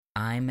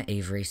I'm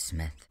Avery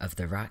Smith of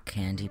the Rock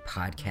Candy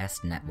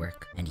Podcast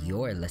Network, and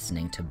you're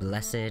listening to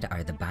Blessed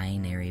Are the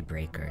Binary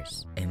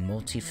Breakers, a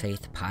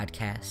multi-faith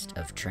podcast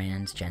of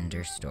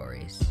transgender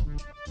stories.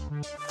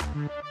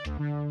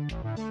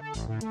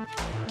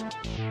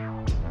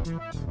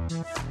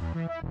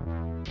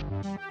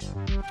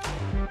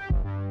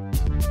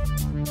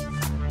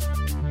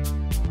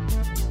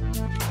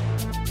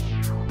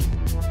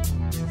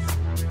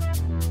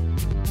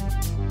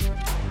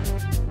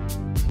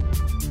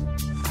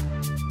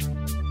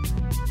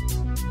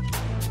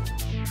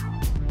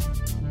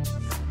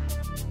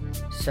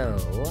 So,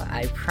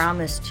 I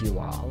promised you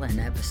all an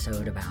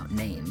episode about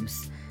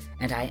names,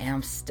 and I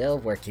am still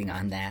working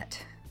on that.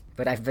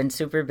 But I've been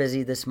super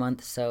busy this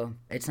month, so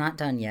it's not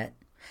done yet.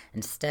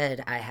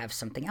 Instead, I have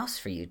something else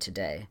for you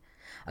today.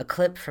 A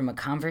clip from a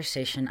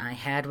conversation I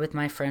had with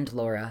my friend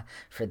Laura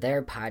for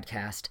their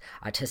podcast,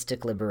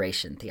 Autistic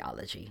Liberation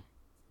Theology.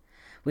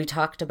 We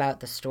talked about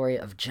the story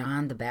of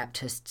John the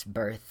Baptist's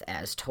birth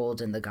as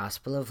told in the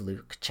Gospel of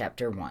Luke,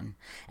 chapter 1,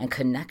 and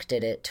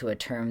connected it to a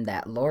term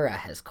that Laura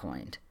has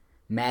coined.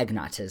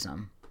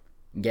 Magnotism.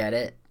 Get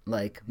it?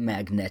 Like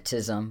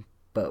magnetism,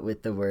 but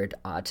with the word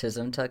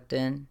autism tucked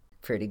in?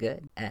 Pretty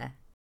good, eh?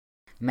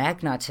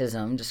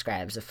 Magnotism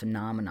describes a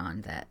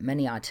phenomenon that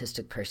many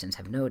autistic persons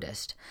have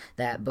noticed,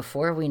 that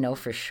before we know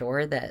for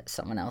sure that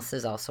someone else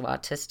is also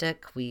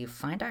autistic, we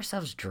find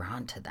ourselves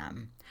drawn to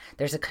them.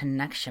 There's a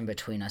connection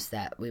between us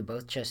that we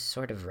both just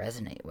sort of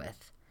resonate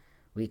with.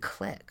 We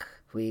click.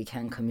 We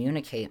can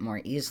communicate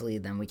more easily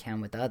than we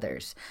can with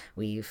others.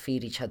 We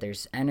feed each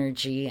other's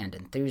energy and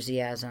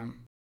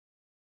enthusiasm.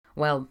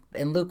 Well,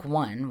 in Luke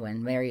 1,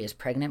 when Mary is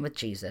pregnant with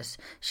Jesus,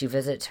 she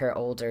visits her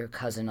older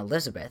cousin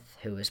Elizabeth,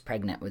 who is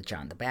pregnant with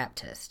John the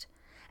Baptist.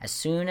 As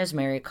soon as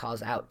Mary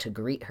calls out to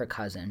greet her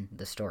cousin,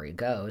 the story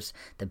goes,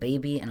 the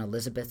baby in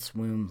Elizabeth's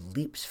womb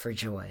leaps for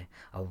joy,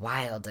 a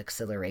wild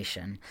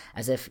exhilaration,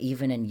 as if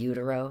even in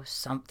utero,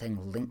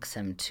 something links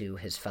him to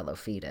his fellow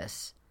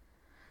fetus.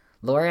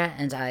 Laura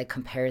and I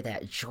compare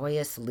that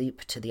joyous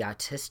leap to the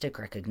autistic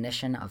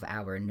recognition of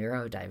our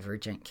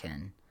neurodivergent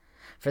kin.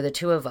 For the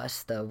two of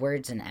us, the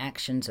words and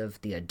actions of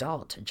the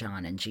adult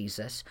John and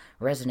Jesus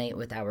resonate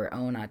with our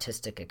own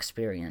autistic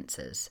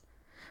experiences.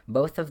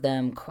 Both of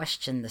them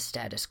question the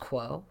status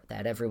quo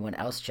that everyone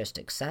else just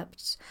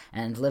accepts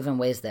and live in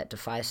ways that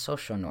defy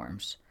social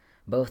norms.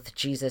 Both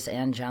Jesus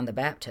and John the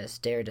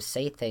Baptist dare to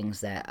say things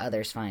that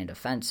others find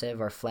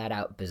offensive or flat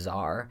out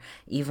bizarre,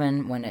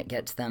 even when it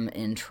gets them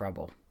in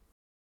trouble.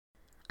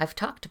 I've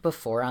talked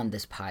before on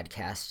this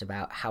podcast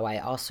about how I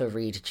also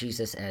read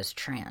Jesus as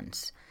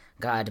trans.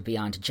 God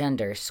beyond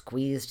gender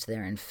squeezed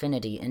their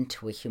infinity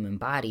into a human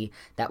body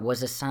that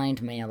was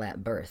assigned male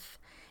at birth,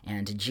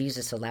 and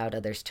Jesus allowed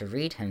others to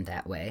read him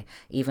that way,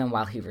 even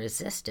while he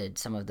resisted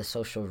some of the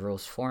social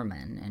rules for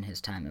men in his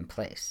time and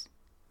place.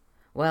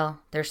 Well,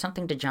 there's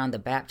something to John the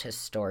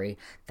Baptist's story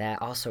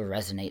that also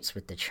resonates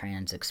with the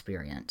trans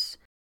experience.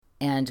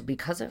 And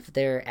because of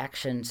their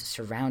actions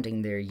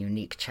surrounding their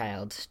unique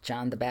child,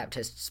 John the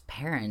Baptist's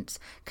parents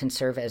can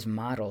serve as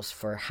models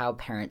for how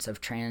parents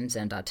of trans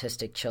and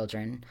autistic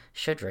children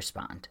should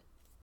respond.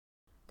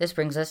 This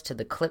brings us to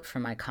the clip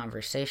from my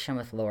conversation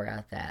with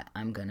Laura that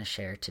I'm going to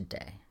share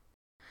today.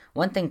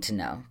 One thing to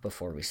know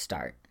before we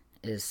start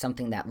is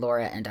something that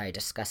Laura and I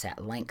discuss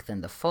at length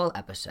in the full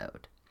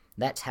episode.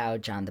 That's how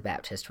John the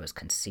Baptist was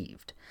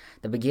conceived.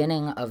 The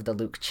beginning of the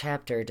Luke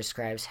chapter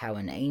describes how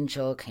an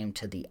angel came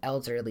to the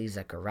elderly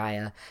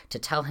Zechariah to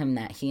tell him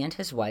that he and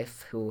his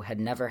wife, who had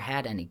never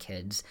had any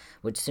kids,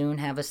 would soon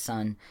have a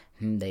son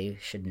whom they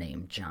should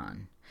name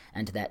John,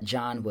 and that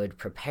John would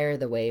prepare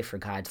the way for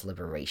God's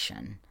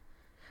liberation.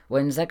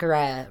 When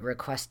Zechariah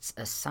requests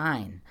a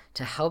sign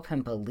to help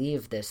him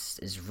believe this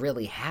is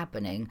really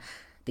happening,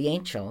 the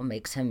angel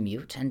makes him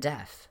mute and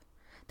deaf.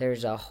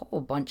 There's a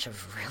whole bunch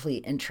of really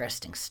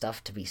interesting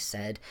stuff to be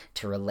said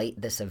to relate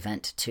this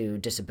event to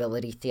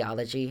disability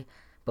theology,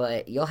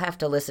 but you'll have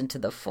to listen to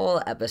the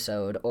full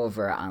episode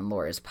over on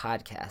Laura's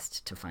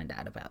podcast to find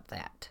out about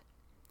that.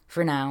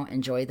 For now,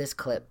 enjoy this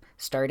clip,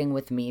 starting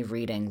with me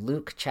reading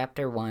Luke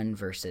chapter 1,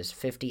 verses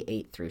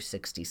 58 through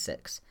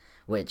 66,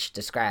 which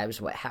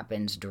describes what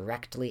happens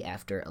directly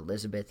after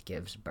Elizabeth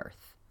gives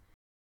birth.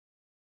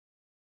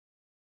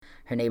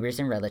 Her neighbors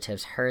and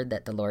relatives heard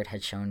that the Lord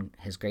had shown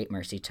his great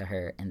mercy to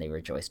her, and they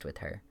rejoiced with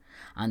her.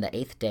 On the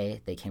 8th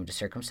day they came to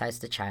circumcise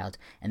the child,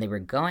 and they were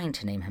going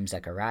to name him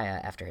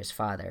Zechariah after his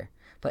father.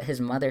 But his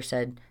mother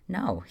said,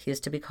 "No, he is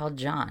to be called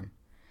John."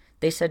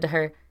 They said to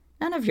her,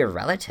 "None of your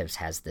relatives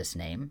has this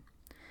name."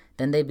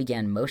 Then they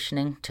began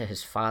motioning to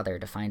his father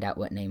to find out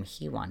what name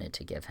he wanted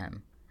to give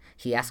him.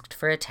 He asked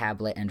for a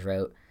tablet and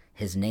wrote,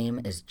 "His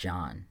name is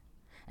John."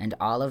 And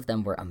all of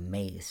them were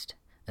amazed.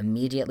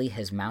 Immediately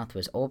his mouth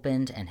was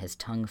opened and his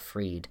tongue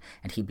freed,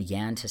 and he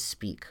began to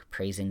speak,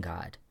 praising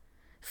God.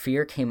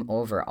 Fear came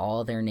over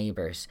all their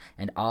neighbors,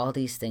 and all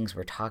these things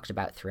were talked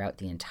about throughout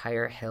the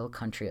entire hill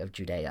country of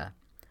Judea.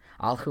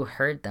 All who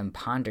heard them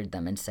pondered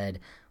them and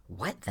said,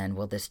 "What then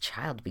will this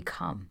child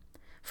become?"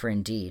 For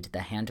indeed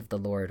the hand of the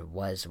Lord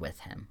was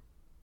with him.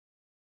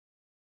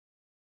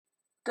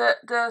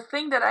 the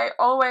thing that I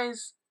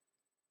always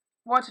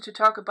wanted to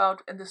talk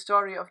about in the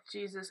story of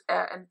Jesus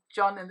and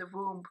John in the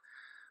womb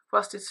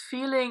was this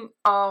feeling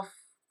of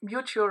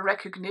mutual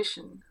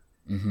recognition.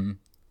 Mm-hmm.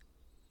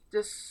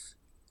 This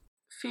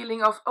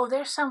feeling of, oh,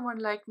 there's someone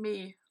like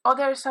me, or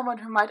there's someone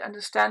who might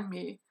understand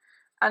me.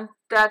 And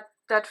that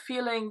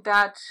feeling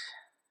that,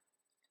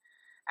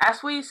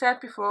 as we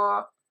said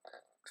before,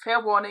 fair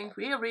warning,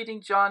 we are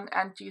reading John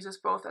and Jesus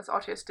both as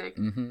autistic.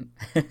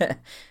 Mm-hmm.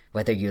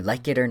 Whether you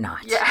like it or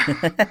not. Yeah.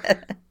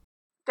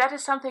 That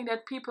is something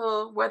that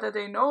people, whether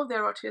they know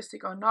they're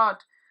autistic or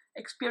not,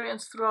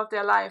 experience throughout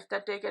their life,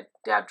 that they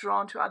are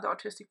drawn to other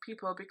autistic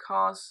people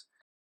because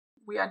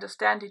we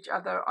understand each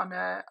other on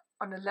a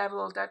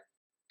level that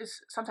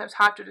is sometimes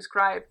hard to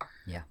describe.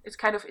 Yeah. It's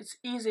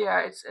easier,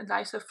 it's a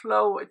nicer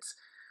flow, it's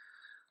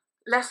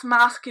less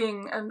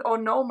masking or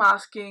no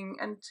masking,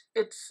 and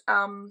it's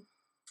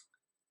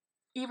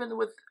even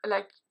with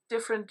like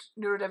different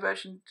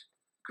neurodivergent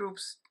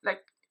groups,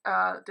 like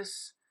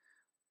this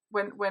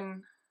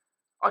when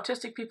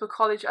autistic people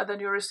call each other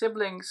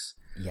neurosiblings.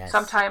 Yes.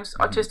 Sometimes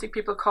autistic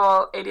people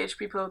call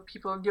ADHD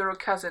people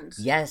neurocousins.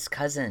 Yes,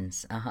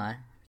 cousins. Uh-huh.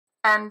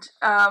 And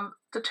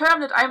the term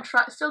that I'm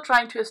still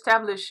trying to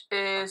establish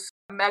is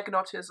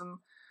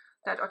magnotism,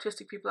 that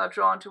autistic people are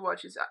drawn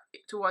towards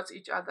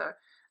each other.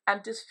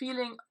 And this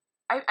feeling,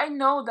 I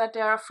know that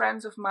there are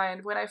friends of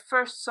mine, when I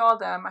first saw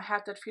them, I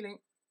had that feeling,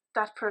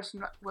 that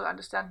person will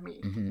understand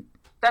me. Mm-hmm.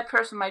 That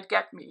person might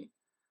get me.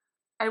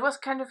 And it was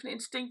kind of an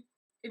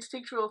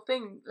instinctual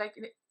thing, like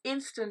an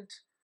instant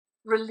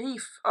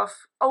relief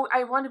of, oh,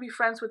 I want to be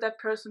friends with that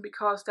person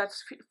because that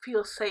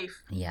feels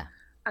safe. Yeah.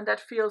 And that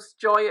feels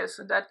joyous,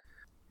 and that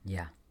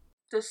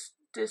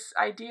this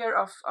idea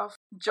of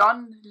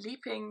John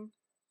leaping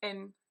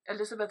in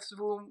Elizabeth's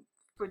womb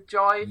with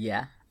joy,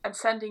 and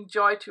sending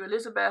joy to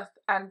Elizabeth,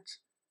 and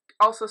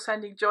also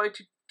sending joy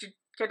to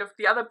kind of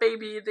the other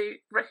baby. They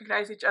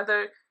recognize each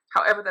other,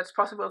 however that's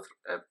possible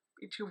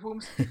in two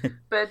wombs.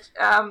 But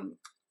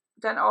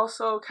then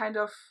also kind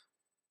of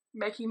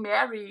making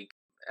Mary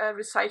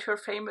recite her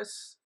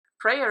famous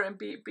prayer and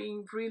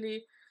being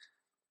really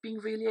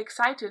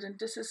excited. And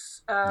this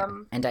is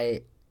and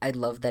I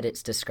love that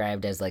it's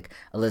described as like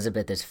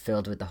Elizabeth is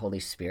filled with the Holy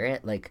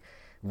Spirit. Like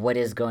what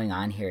is going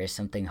on here is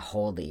something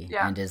holy,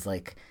 and is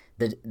like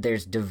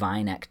there's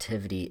divine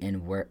activity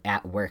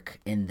at work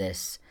in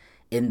this,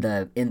 in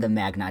the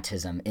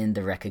magnetism, in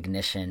the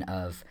recognition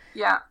of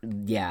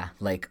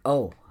like,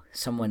 oh,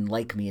 someone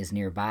like me is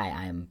nearby.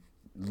 I'm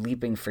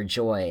leaping for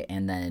joy,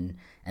 and then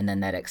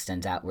that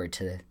extends outward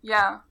to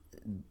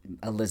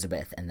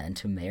Elizabeth, and then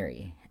to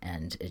Mary,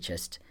 and it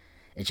just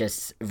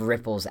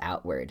ripples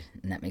outward,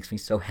 and that makes me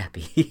so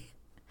happy.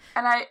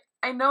 And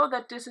I know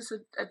that this is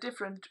a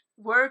different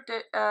word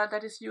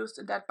that is used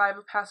in that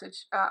Bible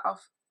passage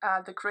of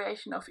the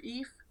creation of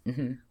Eve,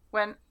 mm-hmm.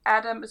 when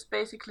Adam is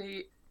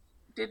basically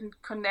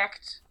didn't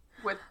connect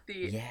with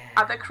the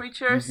other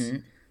creatures, mm-hmm.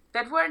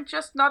 that weren't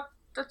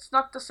that's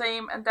not the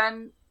same, and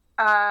then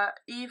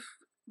Eve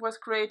was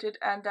created,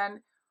 and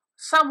then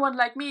someone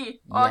like me. Yes.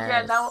 Oh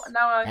yeah,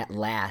 now at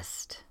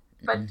last.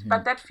 But mm-hmm.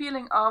 but that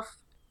feeling of,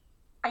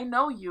 I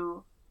know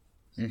you,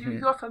 mm-hmm.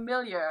 you're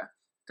familiar.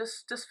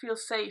 This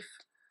feels safe,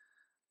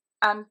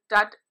 and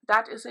that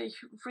is a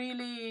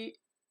really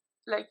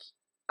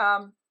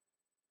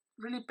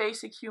really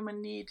basic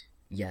human need.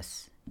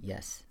 Yes,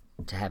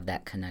 to have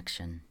that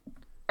connection.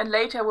 And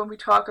later, when we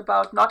talk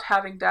about not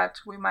having that,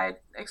 we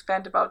might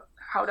expand about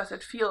how does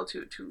it feel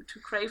to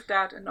crave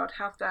that and not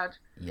have that.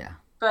 Yeah.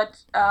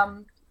 But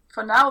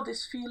for now,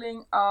 this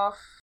feeling of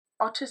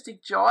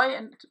autistic joy,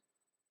 and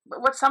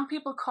what some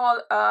people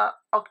call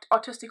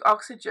autistic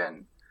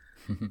oxygen,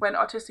 when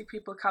autistic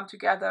people come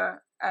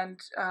together and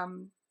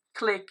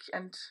click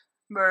and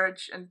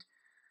merge, and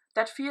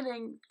that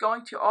feeling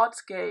going to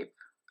Artscape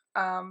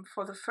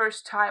for the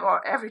first time,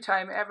 or every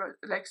time ever,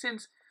 like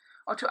since,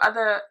 or to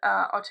other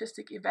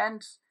autistic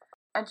events,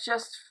 and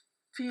just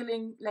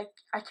feeling like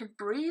I can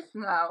breathe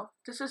now.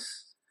 This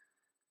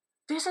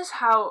is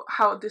how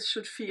this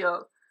should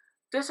feel.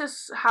 This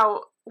is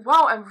how,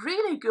 wow, I'm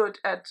really good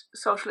at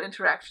social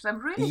interactions. I'm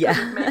really good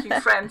at making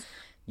friends.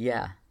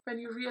 Yeah. When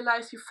you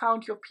realize you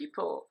found your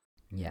people.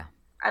 Yeah.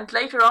 And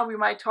later on, we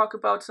might talk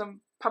about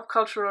some pop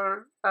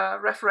cultural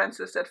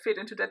references that fit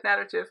into that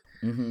narrative.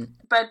 Mm-hmm.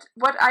 But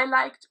what I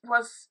liked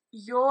was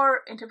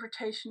your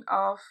interpretation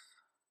of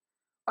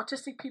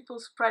autistic people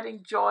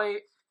spreading joy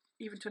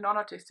even to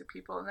non-autistic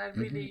people. And I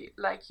really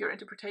like your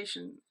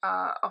interpretation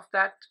of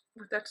that,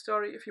 with that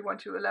story, if you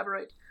want to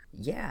elaborate.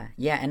 Yeah.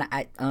 And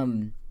I,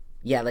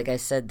 like I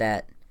said,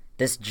 that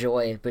this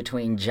joy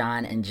between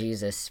John and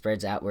Jesus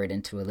spreads outward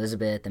into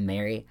Elizabeth and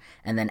Mary,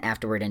 and then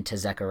afterward into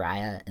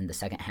Zechariah in the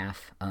second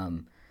half.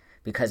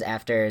 Because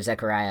after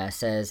Zechariah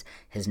says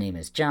his name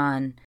is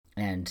John,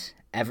 and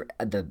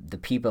the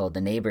people,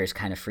 the neighbors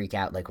kind of freak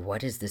out, like,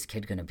 what is this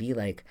kid going to be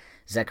like?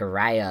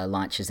 Zechariah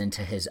launches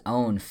into his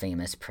own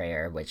famous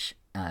prayer, which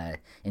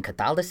in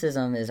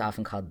Catholicism is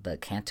often called the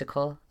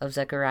Canticle of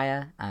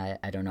Zechariah.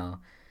 I don't know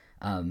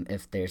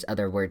if there's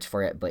other words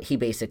for it, but he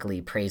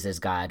basically praises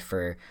God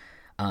for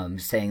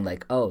saying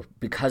like, oh,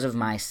 because of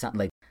my son,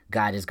 like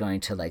God is going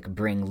to like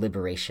bring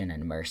liberation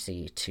and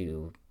mercy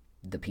to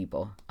the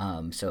people.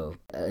 So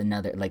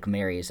another, like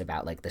Mary is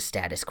about like the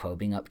status quo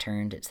being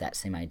upturned. It's that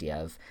same idea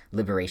of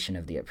liberation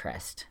of the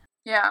oppressed.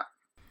 Yeah.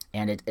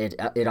 And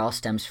it all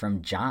stems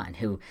from John,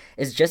 who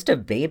is just a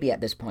baby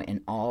at this point, and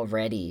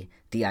already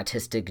the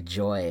autistic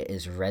joy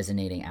is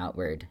resonating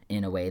outward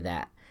in a way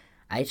that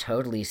I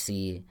totally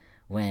see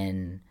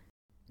when,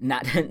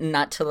 not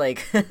to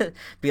like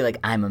be like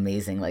I'm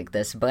amazing like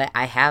this, but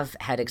I have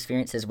had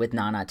experiences with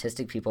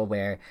non-autistic people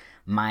where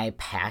my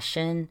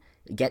passion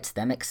gets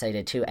them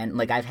excited too. And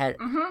like I've had,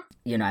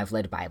 you know, I've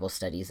led Bible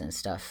studies and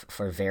stuff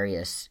for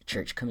various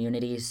church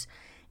communities,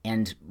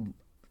 and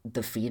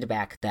the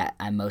feedback that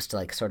I'm most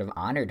like sort of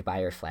honored by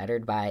or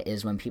flattered by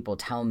is when people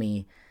tell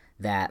me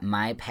that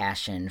my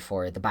passion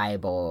for the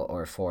Bible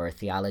or for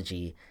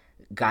theology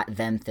got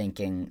them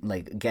thinking,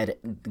 like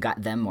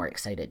got them more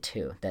excited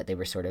too, that they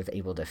were sort of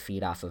able to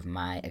feed off of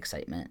my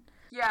excitement.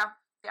 Yeah.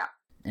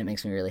 It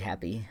makes me really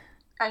happy.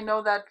 I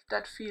know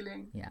that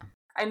feeling. Yeah.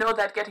 I know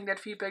that getting that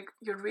feedback,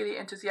 you're really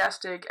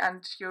enthusiastic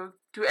and you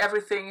do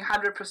everything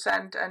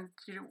 100% and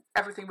you do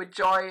everything with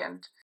joy,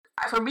 and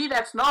for me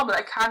that's normal.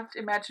 I can't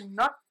imagine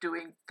not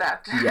doing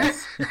that.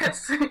 Yes.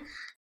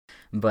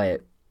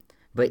 But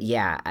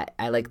yeah,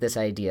 I like this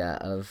idea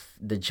of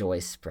the joy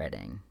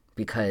spreading,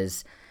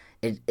 because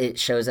it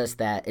shows us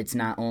that it's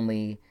not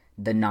only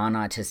the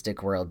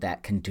non-autistic world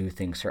that can do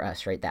things for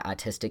us, right? That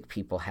autistic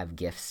people have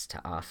gifts to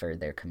offer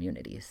their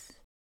communities.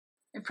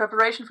 In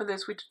preparation for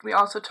this, we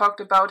also talked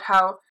about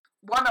how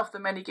one of the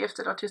many gifts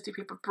that autistic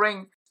people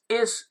bring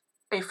is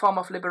a form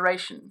of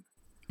liberation.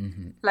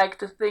 Mm-hmm. Like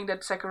the thing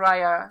that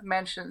Zechariah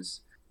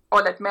mentions,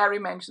 or that Mary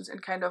mentions, in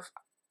kind of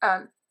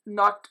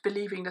not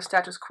believing the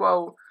status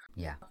quo.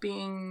 Yeah.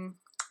 Being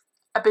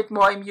a bit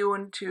more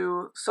immune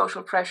to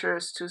social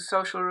pressures, to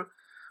social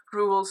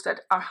rules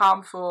that are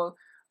harmful,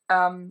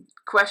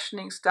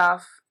 questioning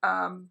stuff,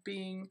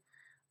 being,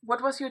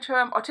 what was your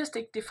term?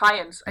 Autistic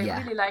defiance. I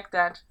really like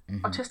that.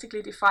 Mm-hmm.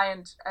 Autistically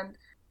defiant. And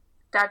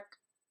that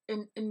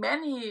in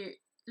many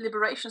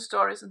liberation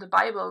stories in the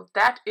Bible,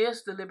 that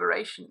is the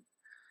liberation.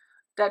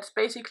 That's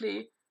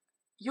basically,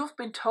 you've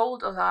been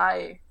told a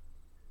lie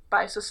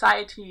by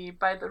society,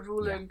 by the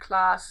ruling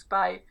class,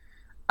 by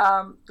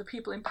the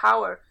people in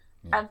power.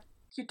 And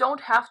you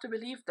don't have to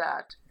believe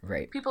that.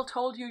 Right. People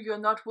told you you're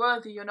not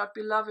worthy, you're not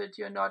beloved,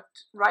 you're not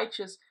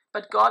righteous,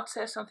 but God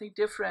says something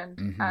different.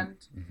 Mm-hmm. And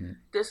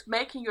this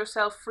making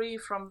yourself free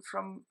from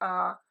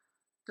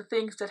the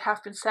things that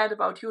have been said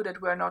about you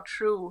that were not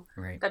true,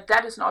 right.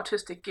 that is an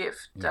autistic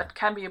gift. That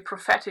can be a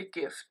prophetic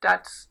gift.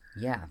 That's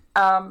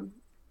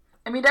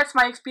I mean, that's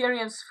my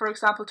experience, for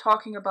example,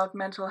 talking about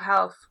mental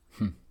health.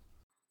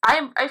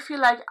 I feel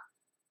like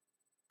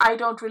I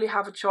don't really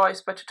have a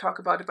choice but to talk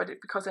about it,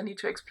 because I need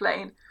to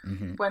explain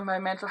when my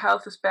mental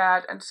health is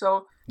bad. And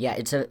so... Yeah,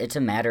 it's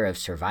a matter of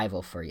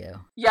survival for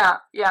you. Yeah.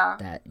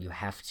 That you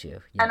have to.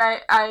 Yeah. And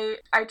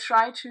I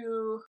try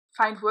to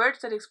find words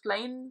that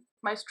explain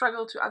my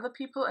struggle to other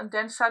people, and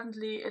then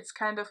suddenly it's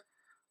kind of,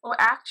 oh,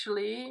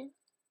 actually,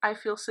 I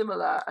feel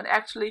similar. And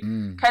actually,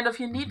 kind of,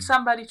 you need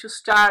somebody to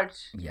start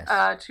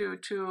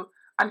to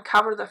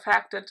uncover the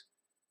fact that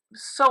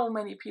so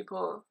many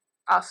people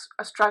are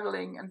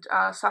struggling and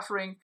are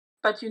suffering,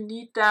 but you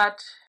need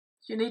that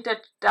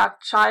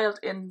child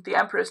in The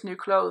Emperor's New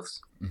Clothes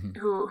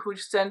who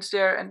stands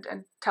there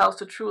and tells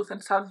the truth,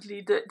 and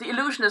suddenly the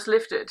illusion is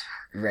lifted.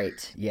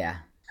 Right, yeah.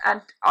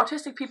 And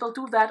autistic people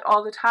do that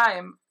all the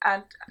time,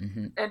 and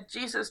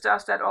Jesus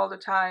does that all the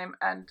time,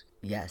 and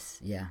yes,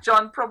 yeah.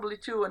 John probably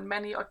too, and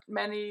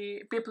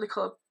many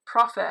biblical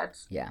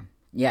prophets.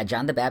 Yeah,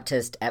 John the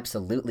Baptist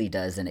absolutely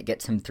does, and it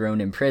gets him thrown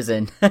in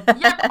prison.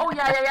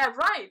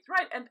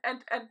 Right,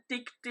 and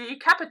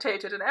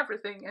decapitated and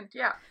everything, and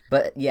yeah.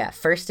 But yeah,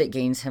 first it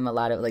gains him a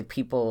lot of, like,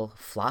 people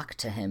flock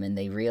to him, and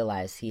they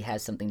realize he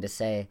has something to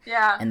say.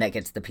 Yeah. And that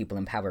gets the people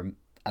in power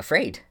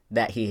afraid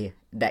that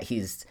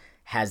he's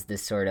has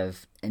this sort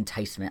of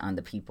enticement on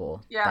the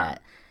people. Yeah.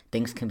 That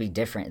things can be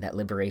different, that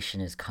liberation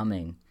is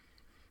coming.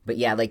 But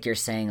yeah, like you're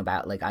saying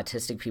about, like,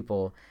 autistic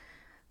people,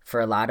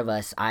 for a lot of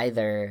us,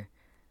 either...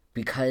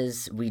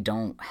 because we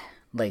don't,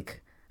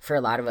 like, for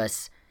a lot of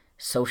us,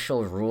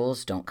 social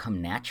rules don't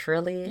come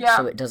naturally,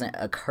 so it doesn't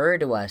occur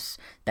to us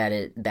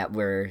that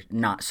we're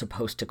not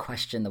supposed to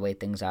question the way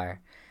things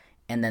are.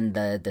 And then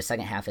the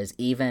second half is,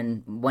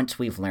 even once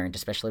we've learned,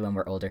 especially when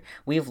we're older,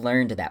 we've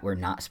learned that we're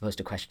not supposed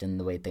to question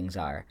the way things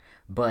are,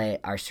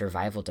 but our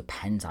survival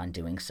depends on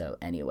doing so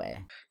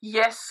anyway.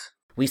 Yes.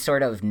 We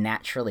sort of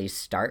naturally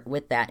start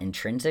with that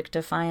intrinsic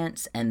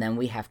defiance, and then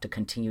we have to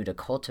continue to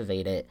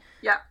cultivate it.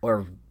 Yeah.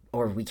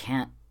 Or we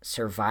can't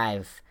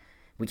survive,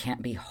 we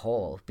can't be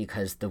whole,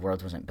 because the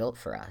world wasn't built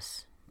for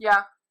us.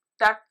 Yeah,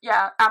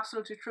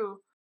 absolutely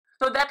true.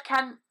 So that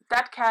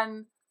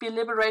can be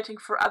liberating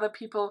for other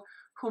people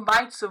who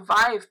might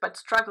survive but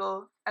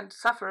struggle and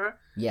suffer.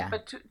 Yeah.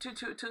 But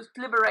to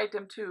liberate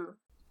them too.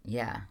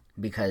 Yeah,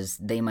 because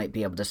they might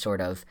be able to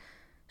sort of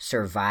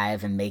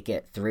survive and make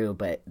it through,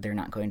 but they're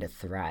not going to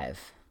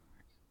thrive.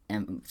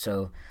 And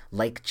so,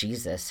 like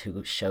Jesus,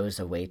 who shows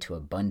a way to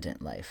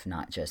abundant life,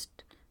 not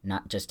just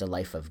a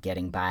life of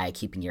getting by,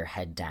 keeping your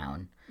head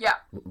down. Yeah.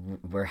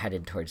 We're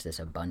headed towards this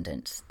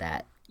abundance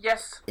that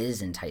yes,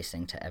 is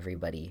enticing to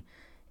everybody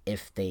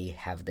if they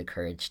have the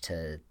courage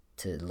to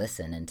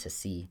listen and to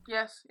see.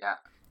 Yes, yeah.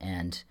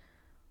 And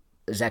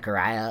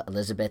Zechariah,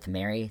 Elizabeth,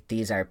 Mary,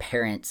 these are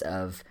parents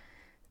of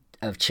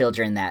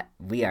children that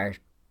we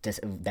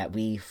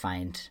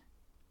find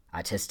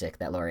autistic,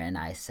 that Laura and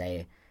I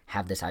say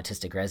have this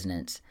autistic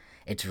resonance.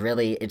 It's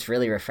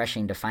really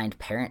refreshing to find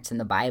parents in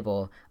the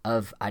Bible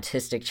of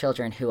autistic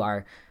children who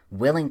are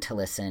willing to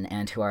listen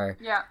and who are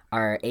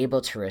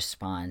able to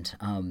respond.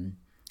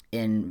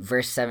 In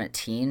verse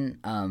 17,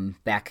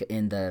 back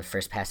in the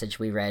first passage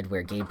we read,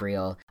 where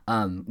Gabriel's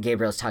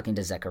talking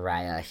to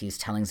Zechariah, he's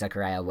telling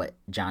Zechariah what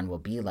John will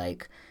be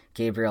like.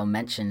 Gabriel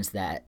mentions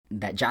that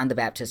John the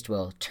Baptist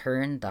will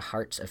turn the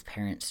hearts of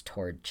parents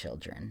toward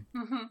children.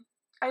 Mm-hmm.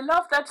 I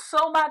love that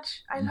so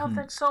much. I love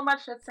that so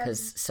much.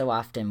 Because so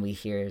often we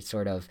hear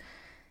sort of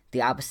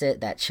the opposite,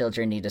 that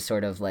children need to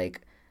sort of like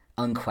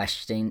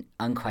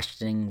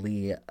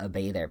unquestioningly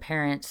obey their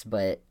parents,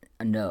 but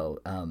no,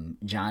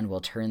 John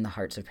will turn the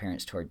hearts of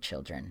parents toward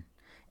children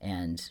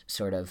and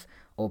sort of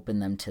open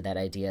them to that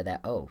idea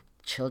that, oh,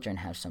 children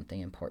have something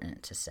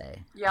important to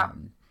say. Yeah.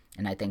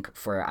 And I think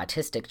for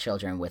autistic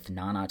children with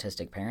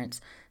non-autistic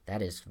parents,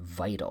 that is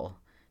vital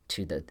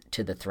to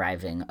the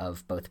thriving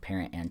of both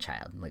parent and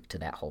child, like to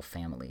that whole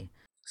family.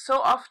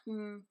 So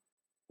often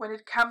when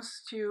it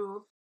comes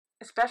to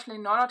especially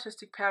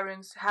non-autistic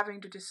parents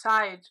having to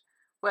decide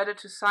whether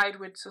to side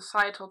with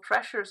societal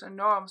pressures and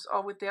norms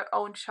or with their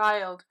own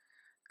child,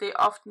 they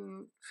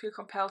often feel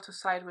compelled to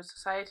side with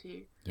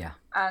society. Yeah.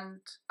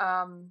 And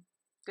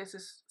this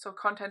is, so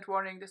content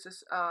warning, this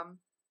is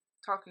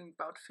talking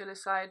about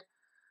filicide.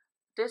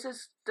 This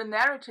is the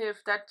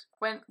narrative that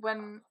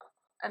when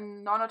a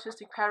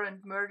non-autistic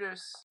parent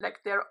murders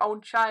like their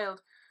own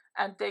child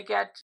and they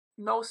get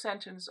no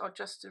sentence or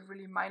just a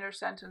really minor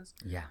sentence,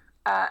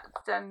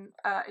 then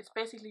it's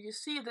basically, you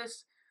see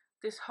this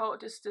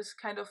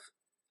kind of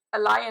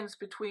alliance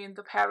between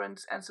the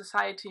parents and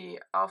society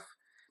of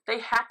they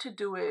had to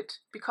do it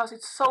because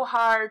it's so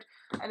hard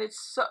and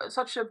it's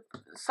such a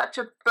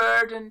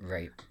burden,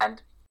 right?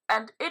 And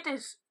it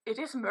is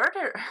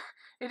murder.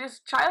 It is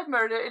child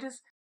murder. It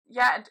is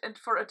and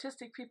for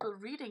autistic people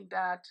reading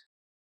that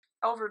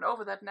over and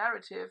over, that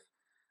narrative,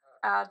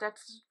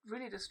 that's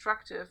really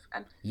destructive.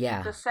 And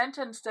the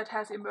sentence that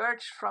has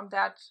emerged from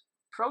that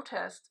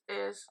protest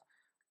is,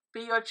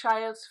 be your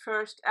child's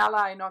first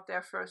ally, not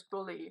their first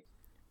bully.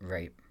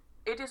 Right.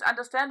 It is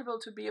understandable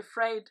to be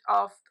afraid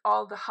of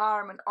all the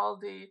harm and all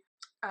the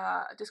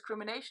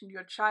discrimination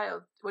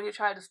when your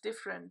child is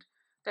different,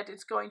 that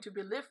it's going to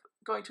live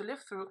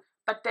through.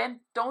 But then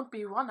don't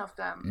be one of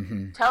them.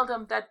 Mm-hmm. Tell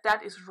them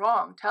that is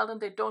wrong. Tell them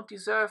they don't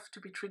deserve to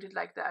be treated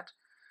like that.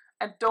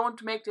 And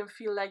don't make them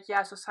feel like,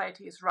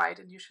 society is right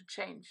and you should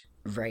change.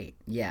 Right,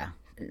 yeah.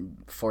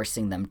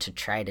 Forcing them to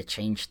try to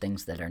change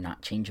things that are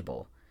not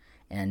changeable.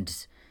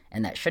 And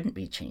that shouldn't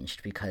be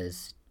changed,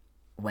 because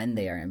when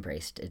they are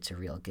embraced, it's a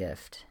real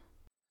gift.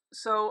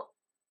 So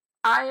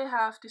I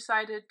have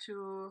decided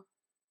to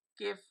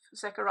give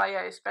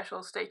Zechariah a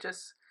special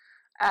status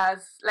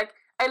as, like,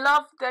 I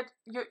love that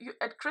you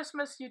at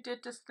Christmas you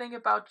did this thing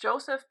about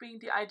Joseph being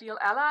the ideal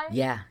ally.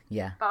 Yeah.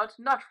 About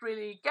not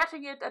really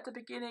getting it at the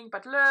beginning,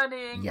 but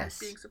learning and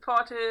being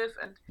supportive.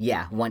 And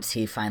once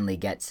he finally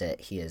gets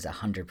it, he is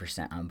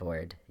 100% on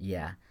board.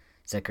 Yeah,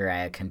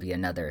 Zechariah can be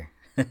another.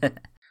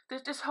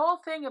 This whole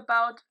thing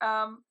about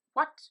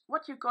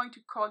what you're going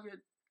to call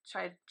your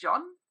child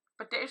John,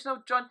 but there is no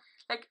John.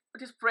 Like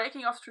this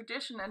breaking of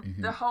tradition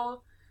and the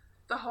whole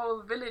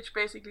village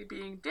basically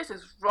being, this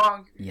is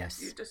wrong.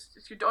 Yes.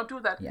 You don't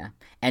do that. Yeah.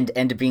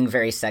 And being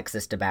very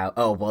sexist about,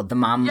 the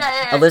mom,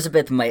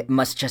 Elizabeth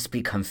must just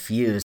be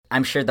confused.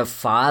 I'm sure the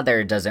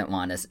father doesn't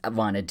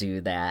want to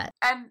do that.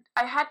 And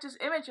I had this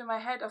image in my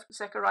head of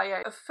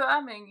Zechariah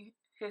affirming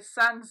his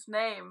son's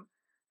name.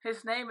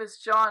 His name is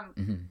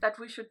John, that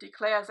we should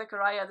declare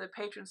Zechariah the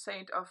patron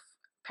saint of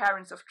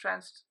parents of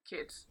trans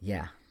kids.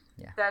 Yeah.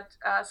 That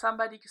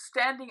somebody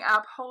standing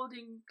up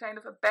holding kind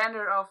of a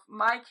banner of,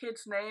 my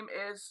kid's name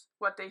is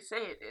what they say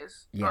it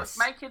is. Yes.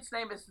 My kid's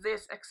name is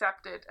this,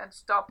 accept it and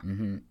stop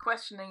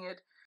questioning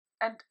it.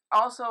 And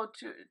also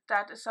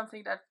that is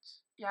something that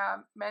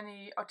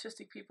many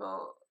autistic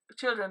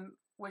children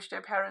wish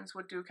their parents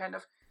would do, kind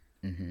of,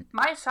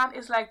 my son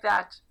is like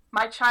that,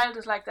 my child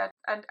is like that,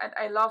 and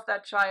I love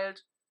that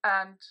child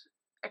and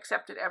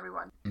accepted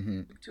everyone.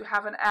 To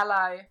have an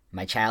ally.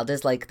 My child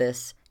is like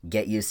this.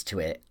 Get used to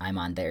it. I'm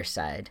on their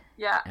side.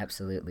 Yeah.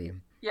 Absolutely.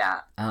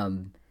 Yeah.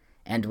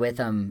 And with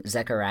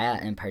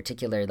Zechariah in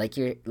particular, like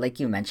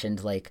you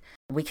mentioned, like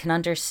we can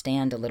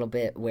understand a little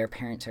bit where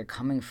parents are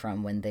coming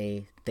from when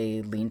they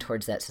lean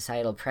towards that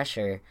societal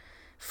pressure.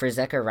 For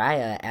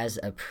Zechariah, as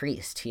a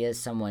priest, he is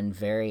someone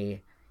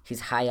very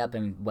he's high up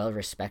and well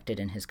respected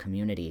in his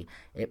community,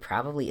 it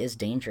probably is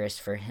dangerous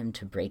for him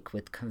to break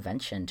with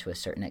convention to a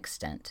certain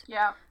extent.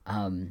 Yeah.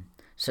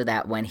 So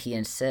that when he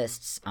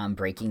insists on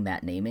breaking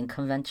that naming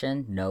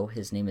convention, no,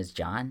 his name is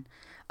John,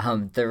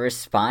 the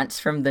response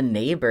from the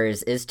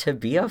neighbors is to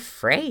be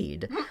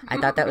afraid. I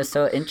thought that was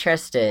so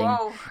interesting.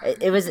 Whoa.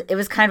 It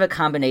was kind of a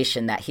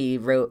combination that he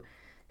wrote,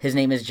 his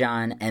name is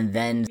John, and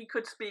then He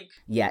could speak.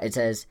 yeah, it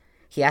says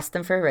he asked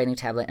them for a writing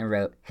tablet and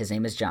wrote, his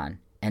name is John,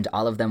 and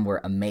all of them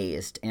were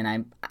amazed. And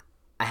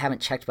I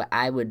haven't checked, but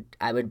I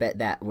would bet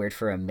that word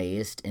for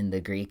amazed in the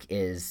Greek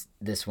is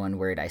this one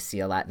word I see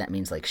a lot that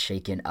means like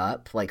shaken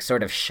up, like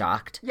sort of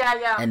shocked.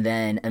 Yeah. And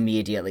then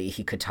immediately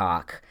he could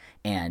talk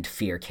and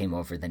fear came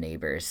over the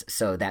neighbors.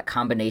 So that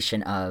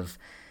combination of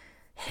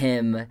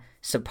him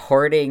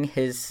supporting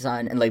his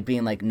son and like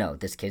being like, no,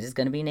 this kid is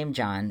going to be named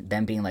John,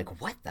 then being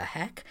like, what the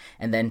heck?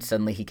 And then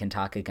suddenly he can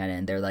talk again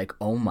and they're like,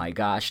 oh my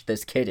gosh,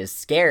 this kid is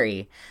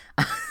scary.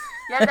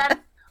 Yeah, that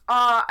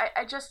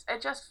I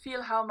just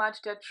feel how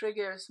much that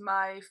triggers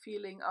my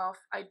feeling of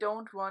I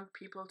don't want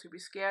people to be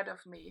scared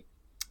of me.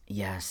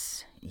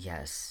 Yes.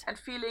 And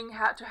feeling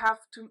to have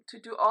to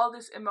do all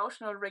this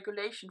emotional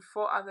regulation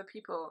for other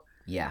people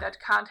Yeah. that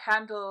can't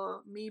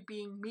handle me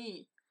being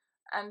me.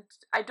 And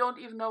I don't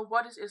even know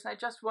what it is. And I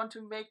just want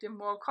to make them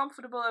more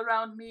comfortable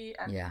around me.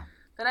 And Yeah.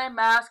 then I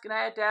mask and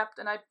I adapt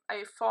and I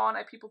fawn,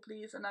 I people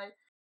please. And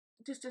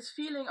this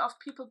feeling of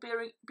people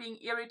being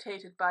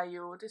irritated by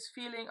you. This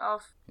feeling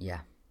of,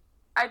 Yeah.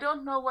 I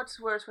don't know what's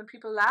worse, when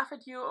people laugh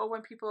at you or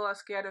when people are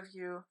scared of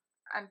you.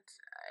 And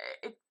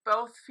it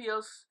both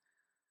feels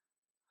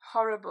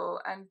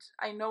horrible. And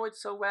I know it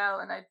so well.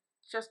 And I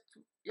just,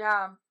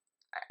 yeah,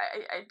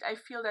 I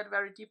feel that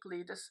very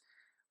deeply. This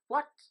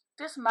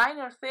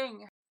minor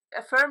thing,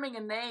 affirming a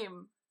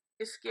name,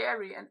 is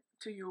scary and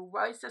to you.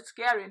 Why is that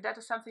scary? And that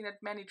is something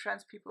that many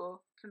trans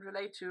people can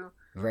relate to.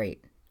 Right.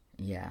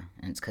 Yeah.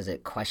 And it's because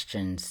it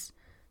questions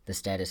the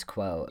status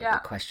quo. Yeah.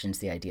 It questions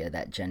the idea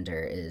that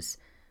gender is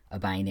a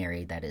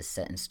binary that is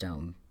set in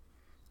stone.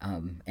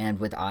 And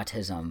with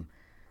autism,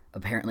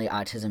 apparently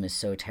autism is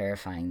so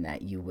terrifying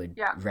that you would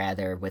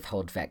rather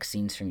withhold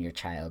vaccines from your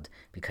child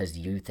because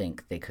you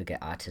think they could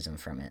get autism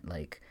from it.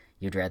 Like,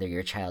 you'd rather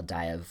your child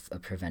die of a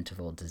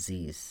preventable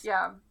disease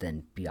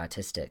than be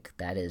autistic.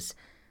 That is,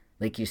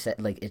 like you said,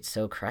 like, it's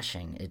so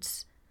crushing.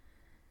 It's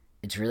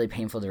really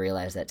painful to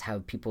realize that's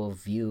how people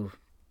view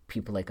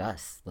people like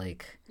us.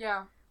 Like,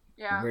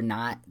 we're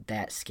not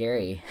that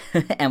scary,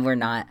 and we're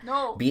not.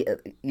 No.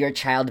 Your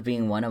child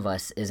being one of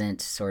us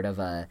isn't sort of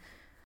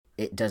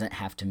it doesn't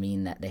have to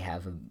mean that they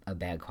have a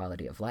bad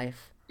quality of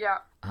life. Yeah.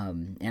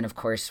 And of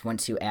course,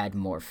 once you add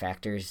more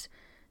factors,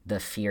 the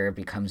fear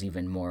becomes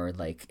even more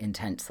like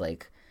intense.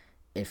 Like,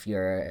 if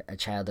you're a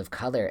child of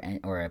color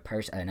or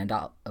an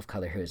adult of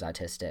color who is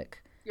autistic,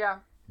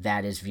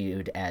 that is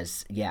viewed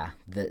as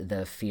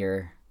the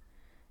fear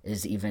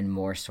is even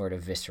more sort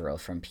of visceral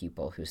from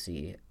people who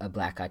see a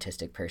Black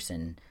autistic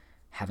person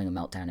having a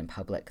meltdown in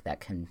public that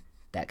can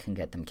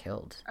get them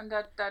killed. And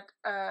that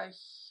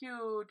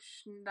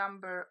huge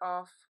number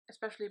of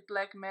especially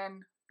Black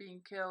men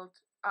being killed,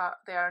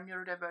 they are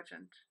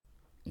neurodivergent.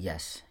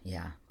 Yes,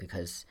 yeah,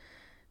 because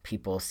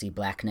people see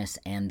Blackness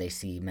and they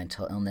see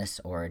mental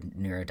illness or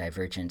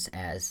neurodivergence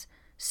as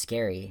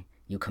scary.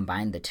 You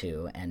combine the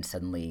two and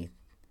suddenly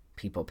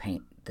people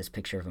paint this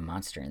picture of a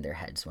monster in their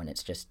heads when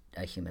it's just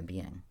a human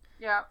being.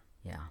 Yeah.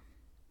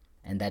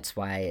 And that's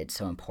why it's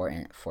so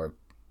important for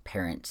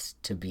parents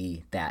to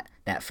be that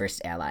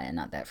first ally and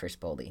not that first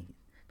bully,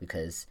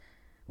 because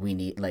we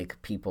need,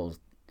 like, people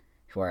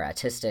who are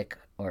autistic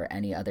or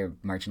any other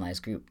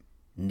marginalized group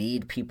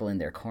need people in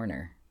their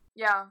corner.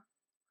 Yeah.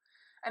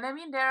 And I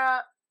mean,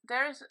 there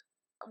is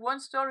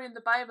one story in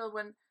the Bible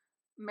when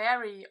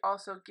Mary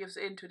also gives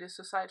in to this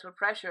societal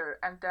pressure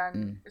and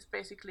then is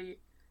basically,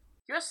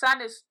 your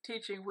son is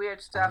teaching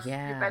weird stuff, you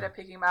better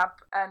pick him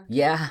up. And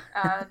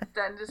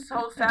then this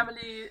whole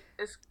family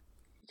is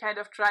kind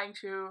of trying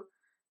to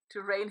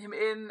rein him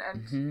in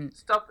and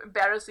stop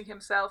embarrassing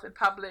himself in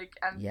public.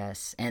 And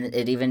yes, and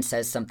it even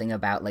says something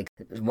about, like,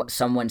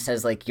 someone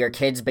says, like, your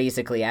kid's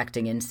basically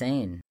acting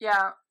insane.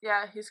 Yeah,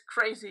 he's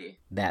crazy.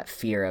 That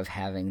fear of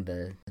having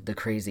the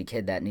crazy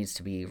kid that needs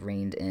to be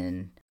reined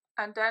in.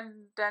 And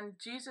then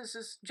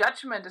Jesus'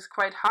 judgment is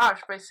quite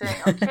harsh by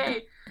saying,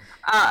 okay,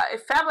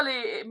 if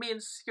family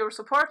means you're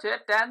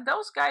supported, then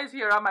those guys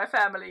here are my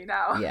family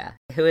now. Yeah.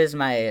 Who is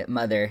my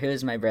mother? Who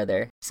is my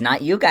brother? It's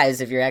not you guys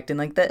if you're acting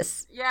like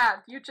this. Yeah,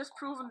 you've just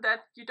proven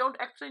that you don't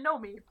actually know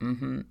me.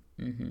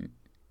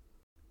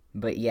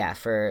 But yeah,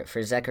 for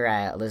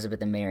Zechariah,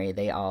 Elizabeth, and Mary,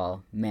 they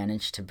all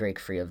managed to break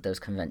free of those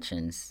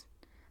conventions.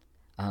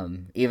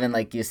 Even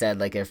like you said,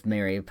 like if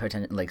Mary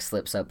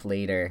slips up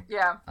later,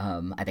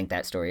 I think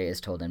that story is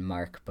told in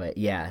Mark, but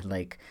yeah,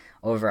 like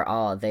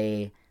overall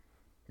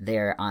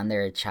they're on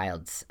their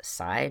child's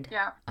side.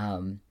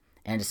 And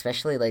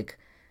especially like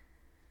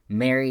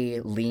Mary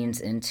leans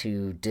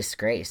into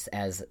disgrace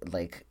as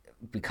like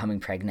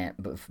becoming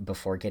pregnant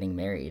before getting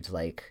married,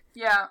 like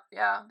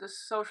the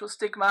social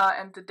stigma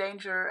and the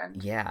danger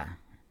and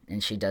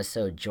and she does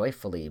so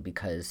joyfully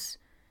because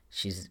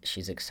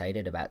she's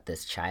excited about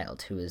this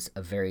child who is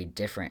a very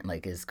different,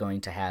 like, is going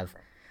to have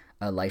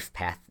a life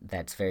path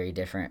that's very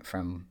different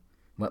from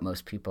what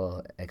most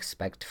people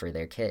expect for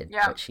their kid.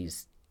 Yeah. But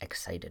she's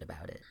excited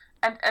about it.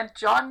 And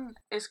John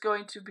is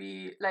going to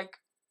be, like,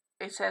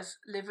 it says,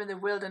 live in the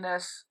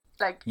wilderness.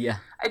 Like, Yeah.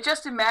 I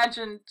just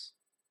imagined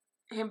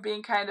him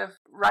being kind of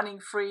running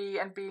free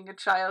and being a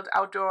child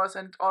outdoors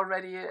and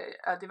already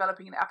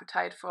developing an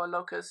appetite for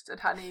locusts and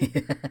honey.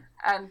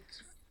 And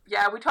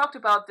yeah, we talked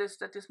about this,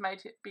 that this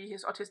might be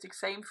his autistic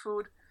same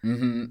food.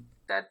 Mm-hmm.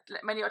 That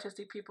many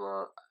autistic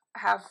people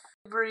have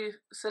very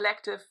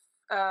selective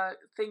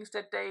things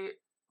that they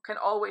can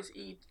always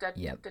eat, that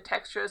Yep. the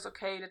texture is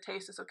okay, the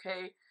taste is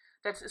okay,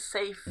 that's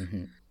safe.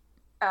 Mm-hmm.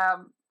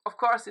 Of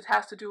course, it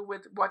has to do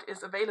with what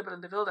is available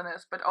in the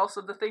wilderness, but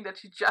also the thing that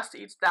he just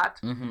eats that.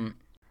 Mm-hmm.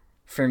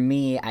 For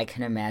me, I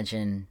can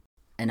imagine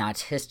an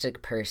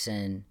autistic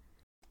person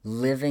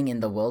living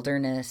in the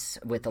wilderness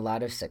with a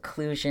lot of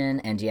seclusion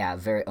and, yeah,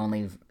 very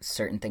only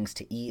certain things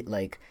to eat.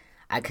 Like,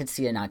 I could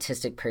see an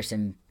autistic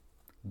person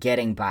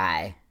getting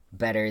by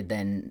better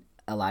than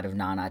a lot of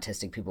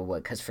non-autistic people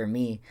would. Because for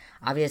me,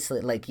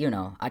 obviously, like, you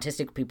know,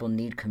 autistic people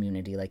need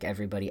community like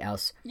everybody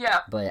else. Yeah.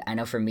 But I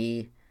know for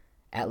me,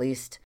 at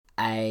least,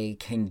 I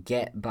can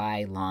get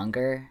by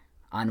longer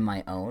on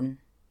my own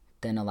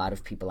than a lot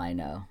of people I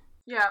know.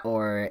 Yeah.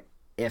 Or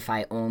if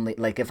I only,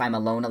 like, if I'm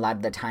alone a lot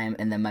of the time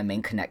and then my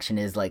main connection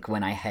is, like,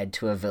 when I head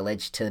to a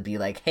village to be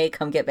like, hey,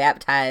 come get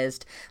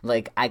baptized.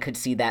 Like, I could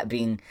see that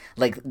being,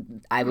 like,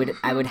 I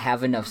would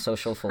have enough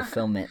social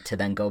fulfillment to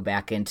then go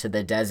back into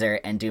the desert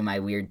and do my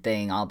weird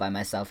thing all by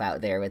myself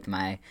out there with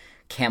my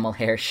camel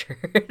hair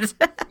shirt.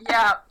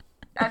 Yeah.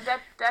 And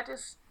that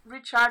is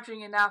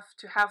recharging enough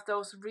to have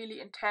those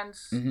really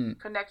intense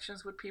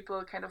connections with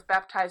people, kind of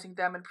baptizing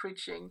them and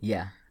preaching.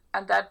 Yeah.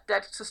 And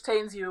that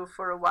sustains you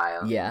for a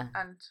while. Yeah.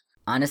 And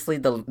honestly,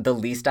 the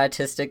least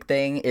autistic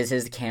thing is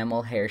his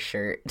camel hair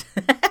shirt.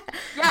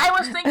 Yeah, I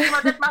was thinking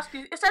about that must be,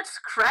 is that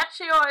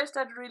scratchy or is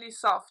that really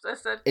soft?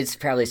 It's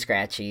probably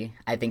scratchy.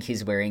 I think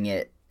he's wearing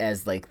it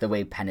as, like, the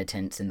way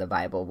penitents in the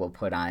Bible will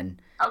put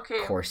on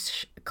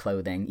coarse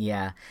clothing.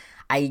 Yeah.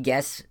 I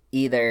guess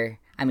either,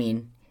 I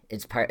mean,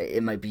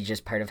 it might be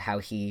just part of how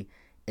he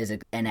is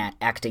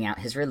acting out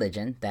his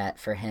religion, that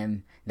for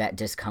him that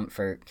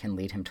discomfort can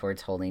lead him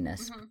towards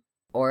holiness. Mm-hmm.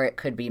 Or it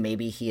could be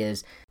maybe he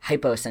is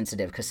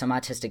hyposensitive, because some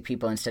autistic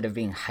people, instead of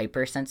being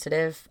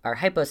hypersensitive, are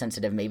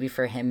hyposensitive. Maybe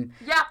for him,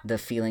 the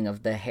feeling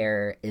of the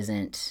hair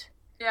isn't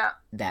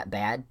that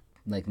bad.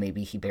 Like,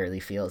 maybe he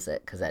barely feels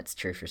it, because that's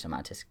true for some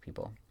autistic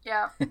people.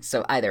 Yeah.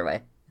 So either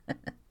way.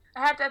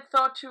 I had that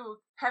thought too,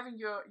 having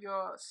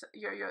your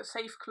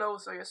safe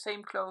clothes or your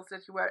same clothes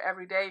that you wear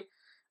every day,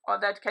 or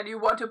that you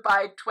want to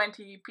buy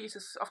 20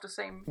 pieces of the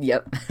same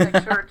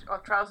like shirt or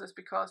trousers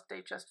because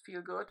they just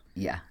feel good.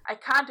 Yeah. I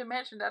can't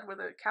imagine that with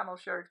a camel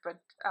shirt, but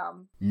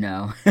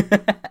no.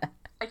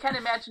 I can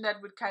imagine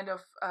that with kind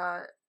of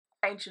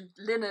ancient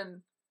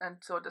linen, and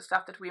so the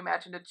stuff that we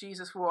imagine that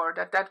Jesus wore,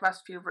 that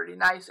must feel really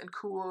nice and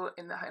cool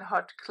in a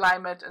hot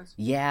climate. And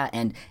yeah,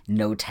 and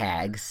no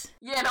tags.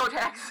 Yeah, no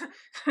tags.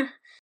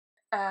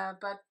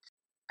 But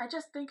I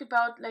just think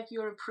about, like,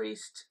 you're a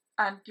priest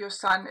and your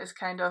son is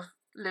kind of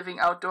living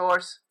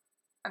outdoors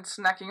and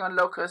snacking on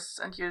locusts,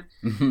 and you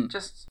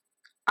just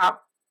are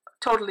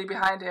totally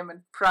behind him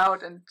and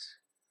proud, and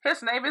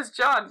his name is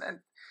John. And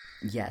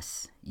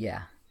yes,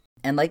 yeah.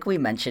 And like we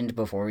mentioned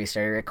before we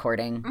started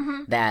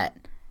recording, that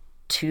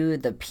to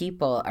the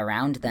people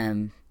around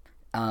them,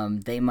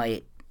 they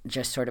might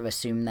just sort of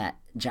assume that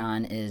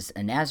John is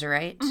a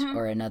Nazarite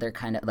or another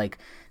kind of, like,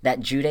 that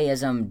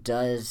Judaism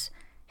does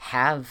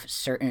have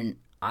certain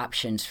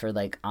options for,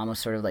 like,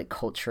 almost sort of like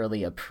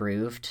culturally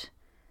approved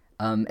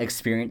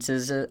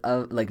experiences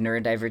of, like,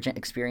 neurodivergent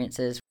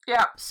experiences.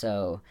 Yeah.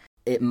 So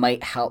it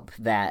might help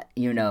that,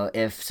 you know,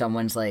 if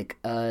someone's like,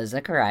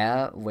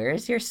 Zechariah, where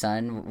is your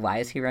son? Why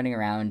is he running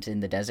around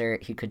in the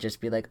desert? He could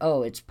just be like,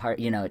 oh, it's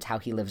it's how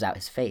he lives out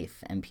his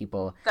faith, and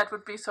people... That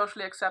would be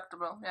socially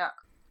acceptable, yeah.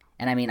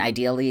 And I mean,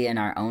 ideally in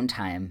our own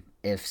time,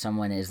 if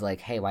someone is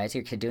like, hey, why is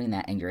your kid doing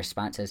that? And your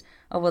response is,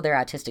 oh, well, they're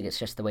autistic. It's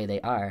just the way they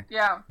are.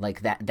 Yeah.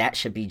 Like, that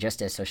should be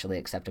just as socially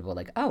acceptable.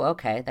 Like, oh,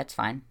 okay, that's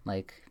fine.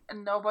 Like...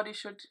 And nobody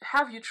should...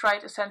 Have you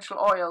tried essential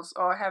oils,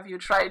 or have you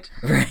tried...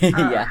 Right,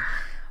 yeah.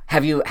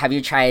 Have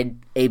you tried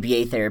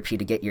ABA therapy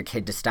to get your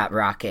kid to stop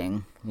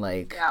rocking?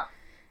 Like,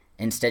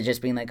 instead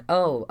just being like,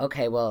 oh,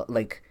 okay, well,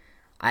 like...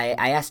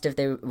 I asked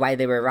why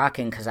they were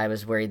rocking because I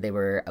was worried they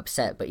were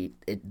upset, but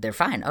they're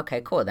fine.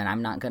 Okay, cool. Then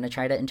I'm not going to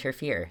try to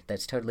interfere.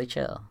 That's totally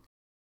chill.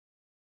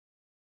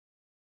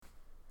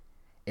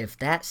 If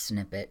that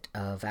snippet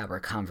of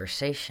our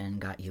conversation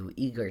got you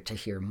eager to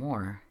hear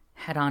more,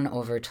 head on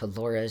over to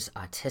Laura's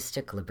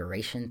Autistic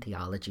Liberation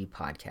Theology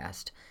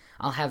podcast.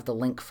 I'll have the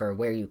link for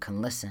where you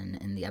can listen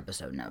in the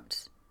episode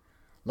notes.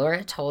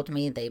 Laura told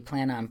me they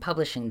plan on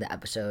publishing the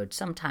episode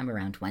sometime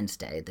around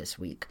Wednesday this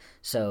week,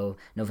 so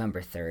November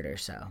 3rd or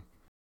so.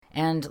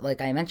 And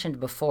like I mentioned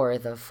before,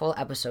 the full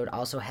episode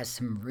also has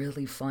some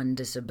really fun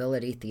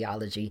disability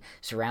theology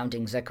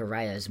surrounding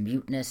Zechariah's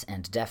muteness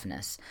and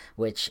deafness,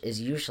 which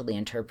is usually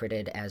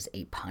interpreted as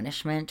a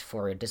punishment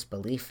for a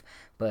disbelief,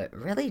 but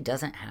really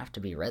doesn't have to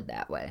be read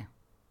that way.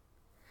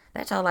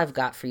 That's all I've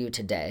got for you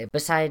today,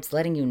 besides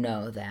letting you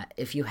know that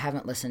if you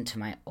haven't listened to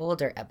my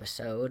older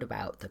episode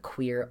about the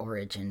queer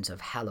origins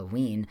of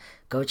Halloween,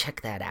 go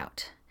check that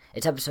out.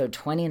 It's episode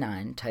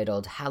 29,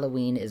 titled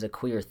Halloween is a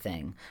Queer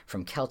Thing,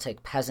 From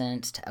Celtic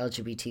Peasants to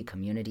LGBT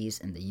Communities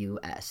in the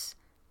U.S.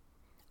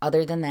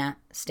 Other than that,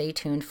 stay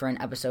tuned for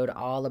an episode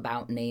all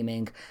about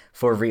naming,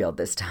 for real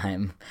this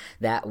time,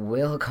 that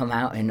will come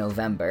out in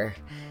November.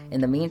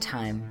 In the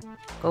meantime,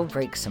 go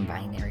break some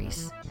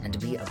binaries and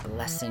be a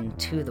blessing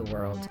to the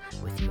world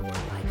with your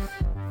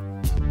life.